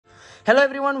Hello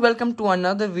everyone, welcome to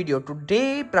another video.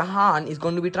 Today Prahaan is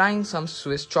going to be trying some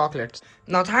Swiss chocolates.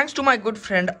 Now thanks to my good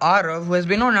friend Arav who has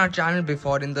been on our channel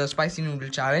before in the spicy noodle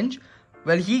challenge.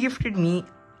 Well, he gifted me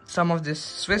some of this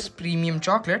Swiss premium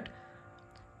chocolate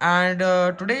and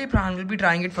today Prahaan will be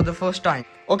trying it for the first time.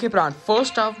 Okay Prahaan,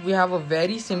 first up we have a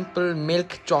very simple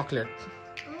milk chocolate.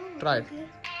 Try it. Okay.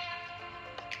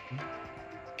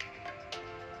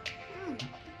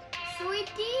 So it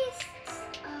tastes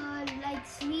like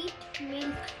sweet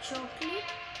milk chocolate.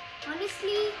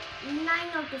 Honestly, 9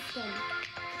 out of 10.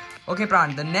 Okay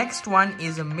Prahaan, the next one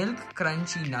is a milk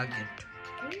crunchy nugget.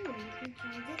 Oh, you can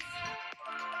try this.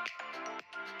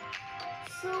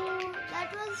 So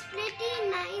that was pretty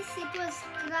nice. It was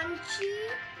crunchy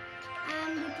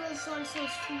and it was also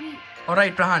sweet.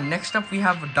 Alright Prahaan, next up we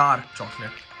have dark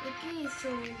chocolate. Okay, so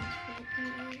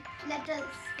let us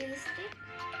taste it.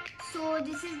 So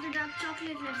this is the dark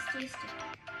chocolate. Let's taste it.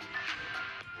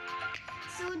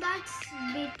 So that's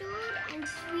bitter and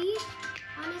sweet.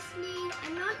 Honestly,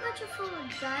 I'm not much of a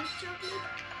dark chocolate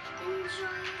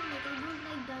enjoyer. Like I don't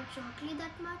like dark chocolate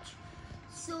that much.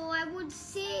 So I would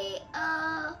say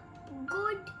a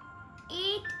good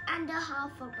 8.5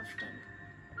 out of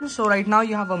 10. So right now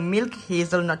you have a milk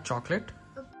hazelnut chocolate.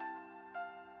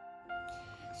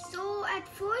 So at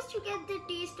first you get the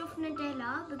taste of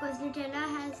Nutella because Nutella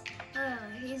has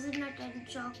hazelnut and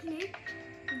chocolate.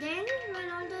 Then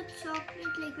when all the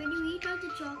chocolate, like when you eat all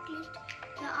the chocolate,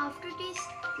 the aftertaste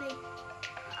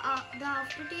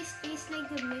tastes like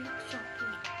the milk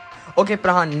chocolate. Okay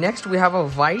Prahaan, next we have a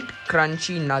white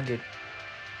crunchy nugget.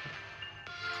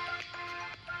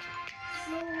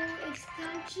 So it's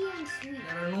crunchy and sweet.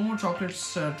 There are no more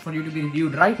chocolates for you to be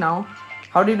reviewed right now.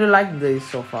 How did you like this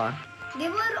so far? They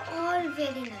were all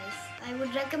very nice. I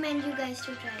would recommend you guys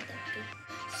to try that too.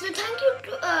 So thank you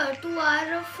to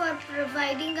Arav for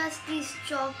providing us these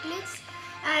chocolates,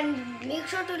 and make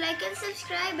sure to like and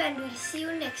subscribe, and we'll see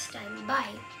you next time.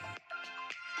 Bye.